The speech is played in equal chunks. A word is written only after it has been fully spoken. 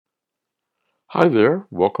Hi there,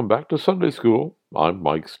 welcome back to Sunday School. I'm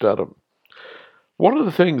Mike Stedham. One of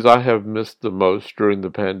the things I have missed the most during the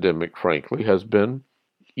pandemic, frankly, has been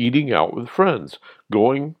eating out with friends,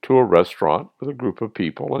 going to a restaurant with a group of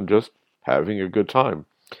people and just having a good time.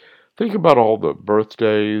 Think about all the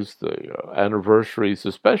birthdays, the anniversaries,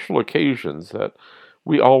 the special occasions that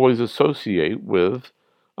we always associate with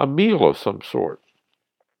a meal of some sort.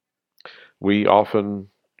 We often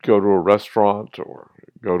go to a restaurant or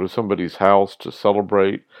go to somebody's house to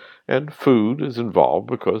celebrate, and food is involved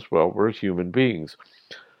because, well, we're human beings.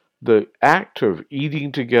 The act of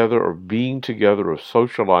eating together, of being together, of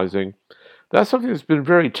socializing, that's something that's been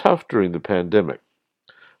very tough during the pandemic.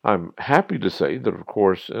 I'm happy to say that, of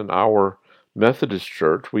course, in our Methodist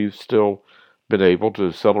church, we've still been able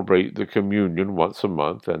to celebrate the communion once a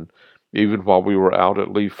month. And even while we were out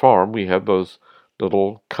at Lee Farm, we had those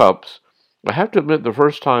little cups. I have to admit, the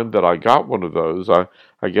first time that I got one of those,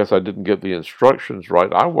 I guess I didn't get the instructions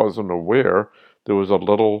right. I wasn't aware there was a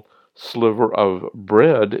little sliver of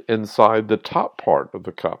bread inside the top part of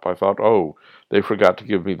the cup. I thought, oh, they forgot to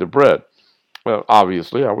give me the bread. Well,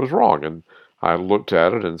 obviously, I was wrong, and I looked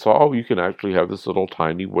at it and saw, oh, you can actually have this little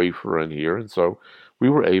tiny wafer in here. And so we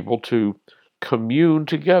were able to commune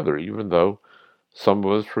together, even though some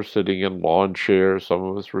of us were sitting in lawn chairs, some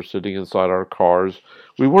of us were sitting inside our cars.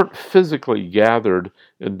 We weren't physically gathered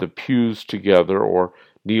in the pews together or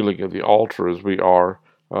kneeling at the altar as we are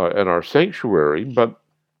in our sanctuary, but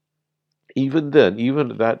even then,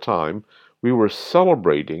 even at that time, we were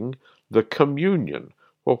celebrating the communion.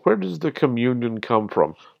 Well, where does the communion come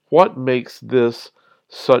from? What makes this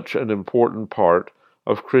such an important part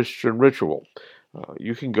of Christian ritual?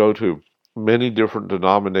 You can go to many different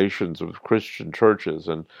denominations of Christian churches,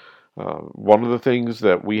 and one of the things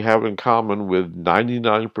that we have in common with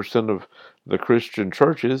 99% of the Christian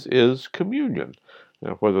churches is communion.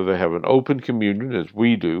 Now, whether they have an open communion, as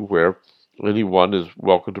we do, where anyone is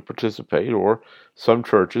welcome to participate, or some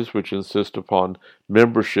churches which insist upon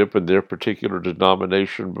membership in their particular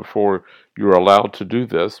denomination before you're allowed to do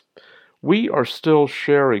this, we are still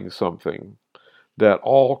sharing something that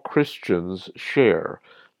all Christians share,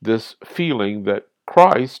 this feeling that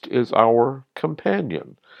Christ is our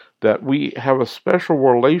companion, that we have a special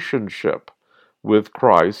relationship with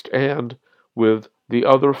Christ and with the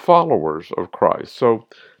other followers of Christ. So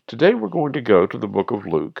today we're going to go to the book of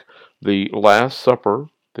Luke, the Last Supper,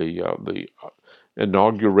 the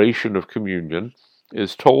inauguration of communion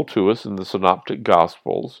is told to us in the Synoptic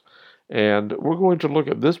Gospels, and we're going to look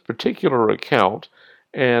at this particular account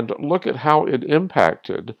and look at how it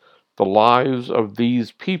impacted the lives of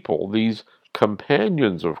these people, these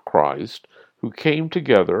companions of Christ, who came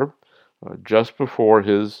together just before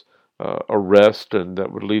his arrest, and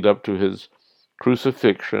that would lead up to his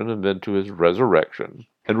crucifixion and then to his resurrection.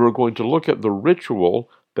 And we're going to look at the ritual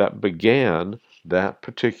that began that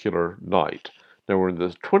particular night. Now, we're in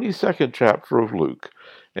the 22nd chapter of Luke,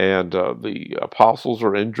 and the apostles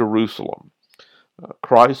are in Jerusalem.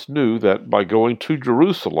 Christ knew that by going to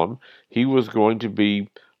Jerusalem, he was going to be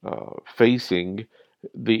facing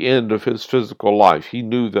the end of his physical life. He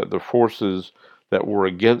knew that the forces that were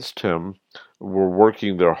against him were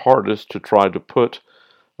working their hardest to try to put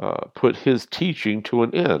his teaching to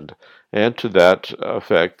an end, and to that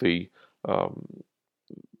effect, the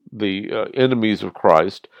enemies of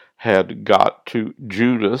Christ had got to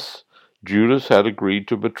Judas. Judas had agreed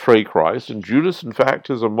to betray Christ, and Judas, in fact,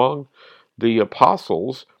 is among the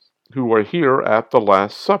apostles who are here at the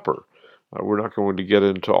Last Supper. We're not going to get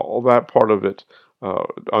into all that part of it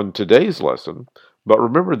on today's lesson, but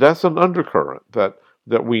remember, that's an undercurrent, that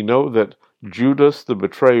we know that Judas, the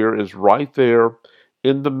betrayer, is right there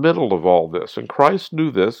in the middle of all this, and Christ knew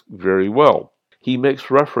this very well. He makes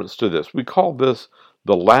reference to this. We call this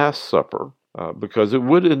the Last Supper because it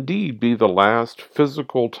would indeed be the last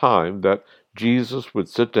physical time that Jesus would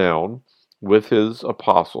sit down with his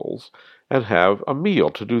apostles and have a meal,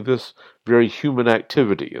 to do this very human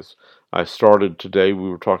activity. As I started today, we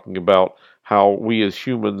were talking about how we as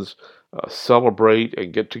humans celebrate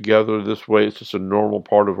and get together this way. It's just a normal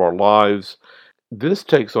part of our lives. This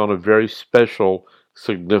takes on a very special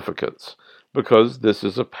significance because this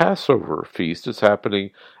is a Passover feast. It's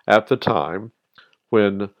happening at the time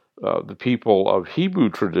when the people of Hebrew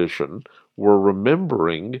tradition were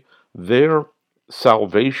remembering their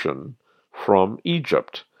salvation from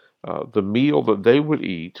Egypt. The meal that they would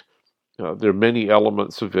eat, there are many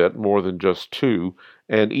elements of it, more than just two,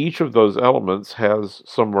 and each of those elements has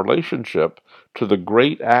some relationship to the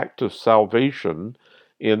great act of salvation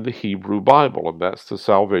in the Hebrew Bible, and that's the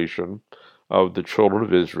salvation of the children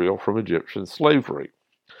of Israel from Egyptian slavery.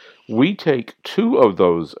 We take two of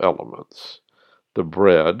those elements the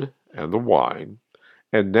bread and the wine.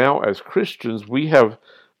 And now, as Christians, we have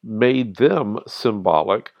made them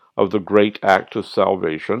symbolic of the great act of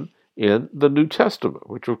salvation in the New Testament,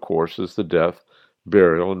 which, of course, is the death,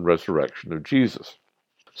 burial, and resurrection of Jesus.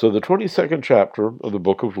 So, the 22nd chapter of the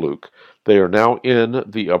book of Luke, they are now in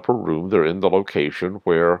the upper room. They're in the location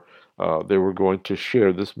where they were going to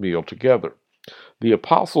share this meal together. The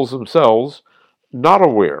apostles themselves, not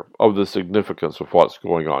aware of the significance of what's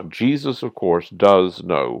going on. Jesus, of course, does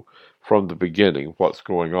know from the beginning what's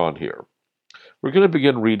going on here. We're going to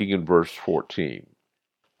begin reading in verse 14.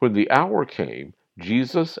 When the hour came,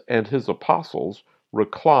 Jesus and his apostles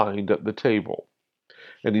reclined at the table.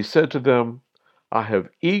 And he said to them, I have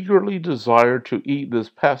eagerly desired to eat this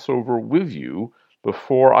Passover with you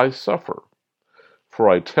before I suffer. For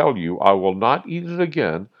I tell you, I will not eat it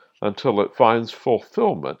again until it finds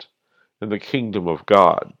fulfillment in the kingdom of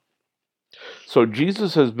God. So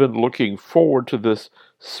Jesus has been looking forward to this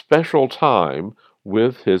special time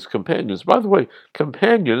with his companions. By the way,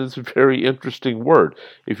 companion is a very interesting word.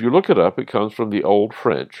 If you look it up, it comes from the Old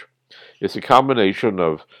French. It's a combination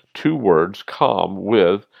of two words, com,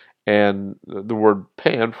 with, and the word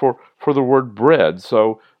pan for the word bread.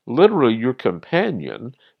 So literally, your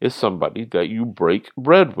companion is somebody that you break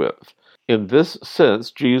bread with. In this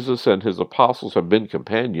sense, Jesus and his apostles have been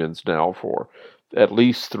companions now for at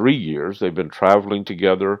least 3 years. They've been traveling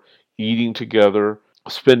together, eating together,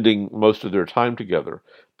 spending most of their time together.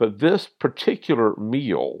 But this particular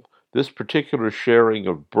meal, this particular sharing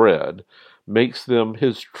of bread, makes them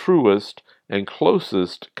his truest and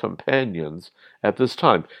closest companions at this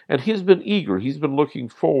time. And he's been eager, he's been looking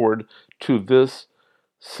forward to this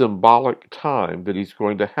symbolic time that he's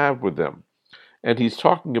going to have with them. And he's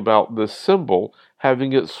talking about this symbol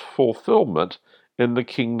having its fulfillment in the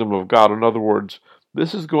kingdom of God. In other words,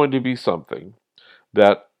 this is going to be something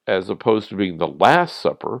that, as opposed to being the Last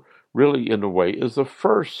Supper, really in a way is the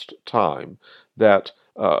first time that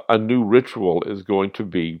a new ritual is going to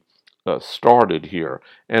be started here,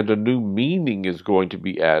 and a new meaning is going to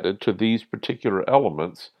be added to these particular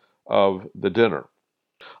elements of the dinner.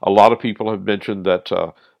 A lot of people have mentioned that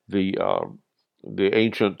the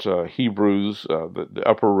ancient Hebrews, the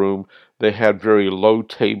upper room, they had very low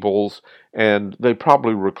tables, and they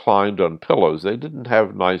probably reclined on pillows. They didn't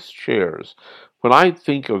have nice chairs. When I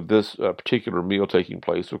think of this particular meal taking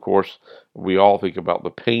place, of course, we all think about the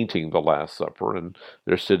painting, The Last Supper, and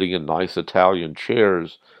they're sitting in nice Italian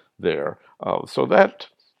chairs there. So that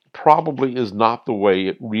probably is not the way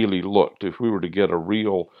it really looked. If we were to get a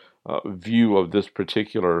real view of this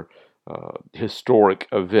particular historic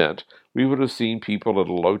event, we would have seen people at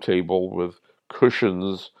a low table with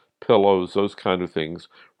cushions, pillows, those kind of things,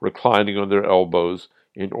 reclining on their elbows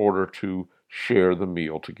in order to share the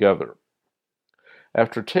meal together.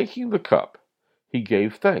 After taking the cup, he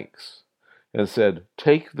gave thanks and said,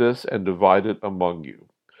 Take this and divide it among you.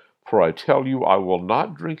 For I tell you, I will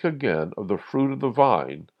not drink again of the fruit of the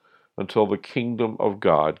vine until the kingdom of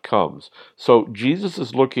God comes. So Jesus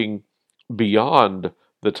is looking beyond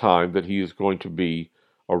the time that he is going to be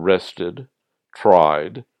arrested,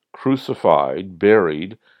 tried, crucified,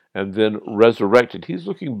 buried, and then resurrected. He's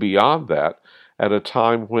looking beyond that at a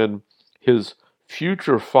time when his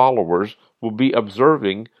future followers will be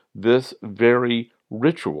observing this very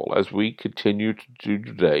ritual as we continue to do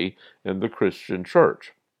today in the Christian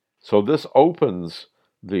church. So this opens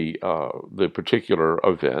the particular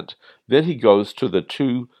event. Then he goes to the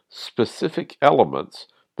two specific elements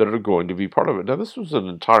that are going to be part of it. Now, this was an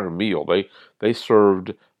entire meal. They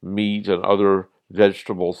served meat and other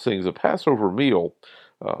vegetables, things. A Passover meal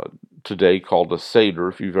today called a Seder.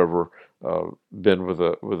 If you've ever been with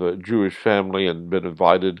a Jewish family and been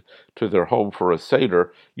invited to their home for a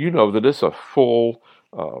Seder, you know that it's a full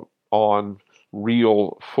on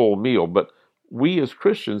real full meal. But we as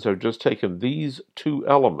Christians have just taken these two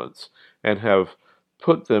elements and have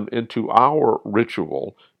put them into our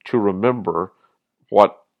ritual to remember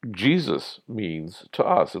what Jesus means to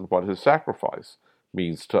us and what his sacrifice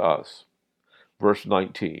means to us. Verse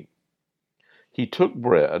 19. He took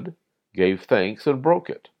bread, gave thanks, and broke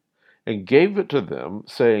it, and gave it to them,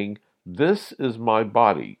 saying, This is my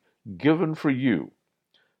body, given for you.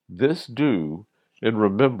 This do in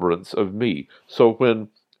remembrance of me. So when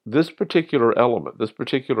this particular element, this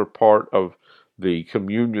particular part of the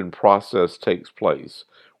communion process takes place,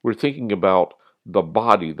 we're thinking about the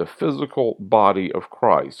body, the physical body of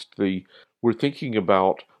Christ. We're thinking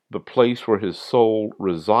about the place where his soul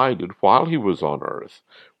resided while he was on earth.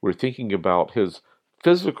 We're thinking about his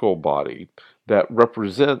physical body that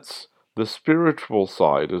represents the spiritual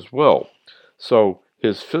side as well. So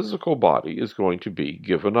his physical body is going to be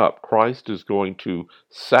given up. Christ is going to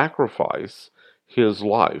sacrifice his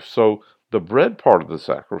life. So the bread part of the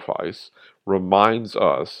sacrifice reminds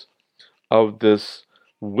us of this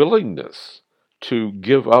willingness to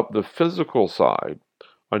give up the physical side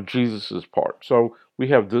on Jesus' part. So we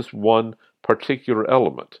have this one particular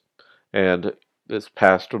element, and it's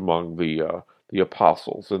passed among the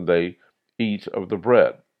apostles, and they eat of the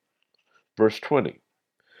bread. Verse 20.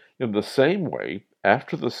 In the same way,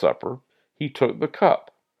 after the supper, he took the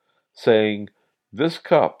cup, saying, "This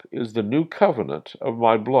cup is the new covenant of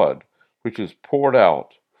my blood, which is poured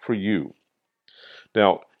out for you."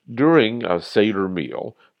 Now, during a Seder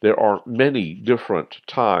meal, there are many different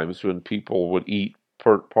times when people would eat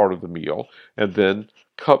part of the meal, and then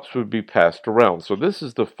cups would be passed around. So this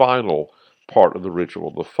is the final part of the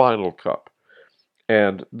ritual, the final cup.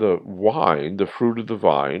 And the wine, the fruit of the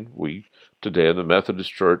vine, we today in the Methodist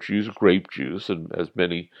Church use grape juice, and as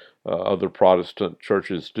many other Protestant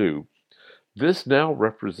churches do. This now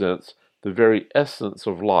represents the very essence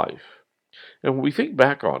of life. And when we think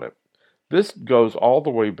back on it, this goes all the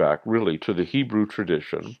way back, really, to the Hebrew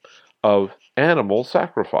tradition of animal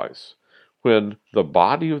sacrifice, when the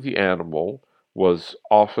body of the animal was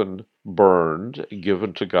often burned,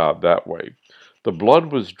 given to God that way. The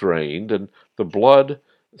blood was drained, and the blood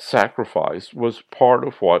sacrifice was part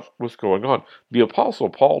of what was going on. The Apostle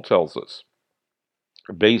Paul tells us,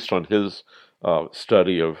 based on his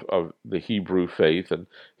study of the Hebrew faith and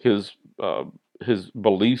his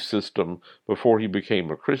belief system before he became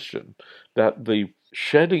a Christian, that the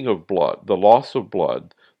shedding of blood, the loss of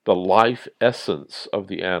blood, the life essence of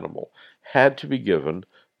the animal had to be given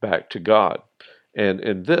back to God. And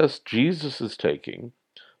in this, Jesus is taking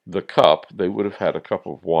the cup. They would have had a cup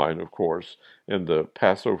of wine, of course, in the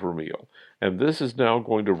Passover meal. And this is now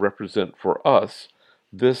going to represent for us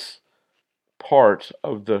this part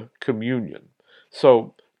of the communion.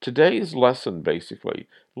 So today's lesson basically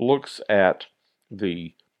looks at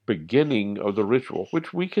the beginning of the ritual,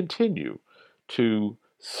 which we continue to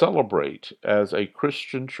celebrate as a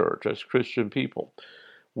Christian church, as Christian people.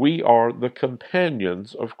 We are the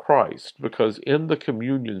companions of Christ because in the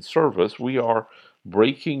communion service we are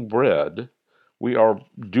breaking bread, we are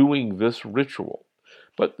doing this ritual.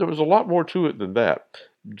 But there was a lot more to it than that.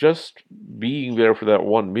 Just being there for that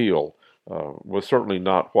one meal was certainly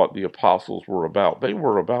not what the apostles were about. They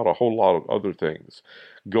were about a whole lot of other things.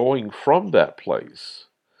 Going from that place,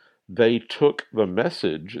 they took the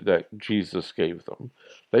message that Jesus gave them.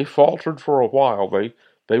 They faltered for a while.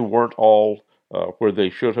 They weren't all where they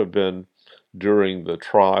should have been during the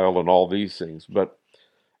trial and all these things. But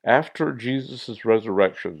after Jesus'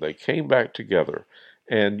 resurrection, they came back together.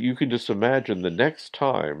 And you can just imagine the next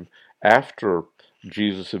time after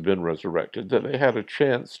Jesus had been resurrected that they had a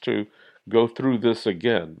chance to go through this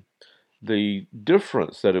again. The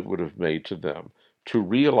difference that it would have made to them to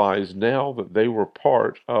realize now that they were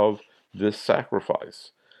part of this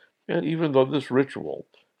sacrifice. And even though this ritual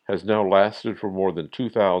has now lasted for more than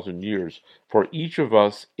 2,000 years, for each of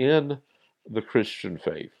us in the Christian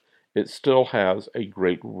faith, it still has a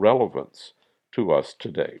great relevance to us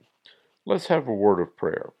today. Let's have a word of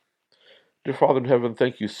prayer. Dear Father in heaven,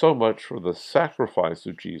 thank you so much for the sacrifice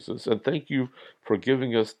of Jesus, and thank you for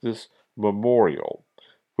giving us this memorial,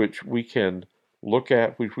 which we can look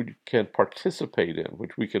at, which we can participate in,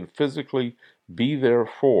 which we can physically be there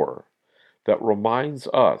for, that reminds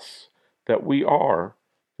us that we are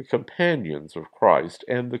the companions of Christ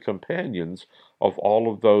and the companions of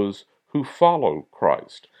all of those who follow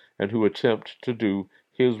Christ and who attempt to do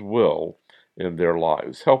His will in their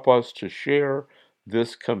lives. Help us to share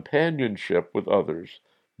this companionship with others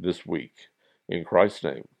this week. In Christ's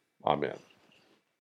name, amen.